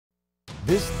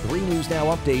This 3 News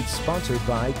Now update sponsored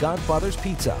by Godfather's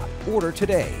Pizza. Order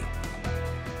today.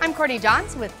 I'm Courtney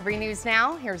Johns with 3 News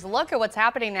Now. Here's a look at what's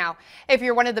happening now. If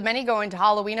you're one of the many going to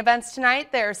Halloween events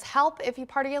tonight, there's help if you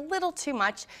party a little too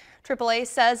much. AAA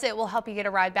says it will help you get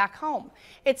a ride back home.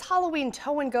 Its Halloween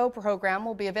Tow and Go program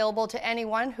will be available to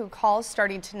anyone who calls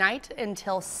starting tonight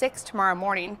until 6 tomorrow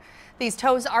morning. These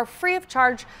tows are free of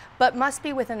charge, but must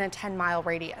be within a 10-mile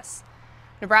radius.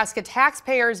 Nebraska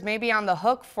taxpayers may be on the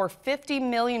hook for $50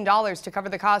 million to cover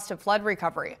the cost of flood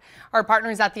recovery. Our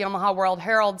partners at the Omaha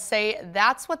World-Herald say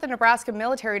that's what the Nebraska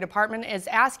Military Department is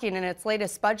asking in its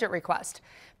latest budget request.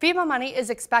 FEMA money is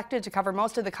expected to cover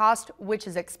most of the cost, which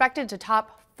is expected to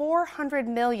top $400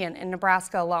 million in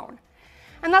Nebraska alone.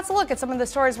 And that's a look at some of the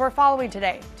stories we're following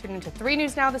today. Tune into 3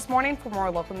 News Now this morning for more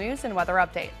local news and weather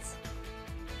updates.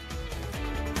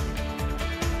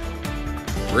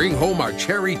 Bring home our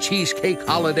cherry cheesecake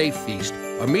holiday feast.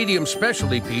 A medium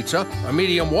specialty pizza, a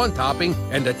medium one-topping,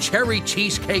 and a cherry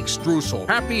cheesecake streusel.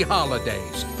 Happy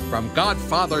holidays from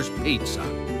Godfather's Pizza.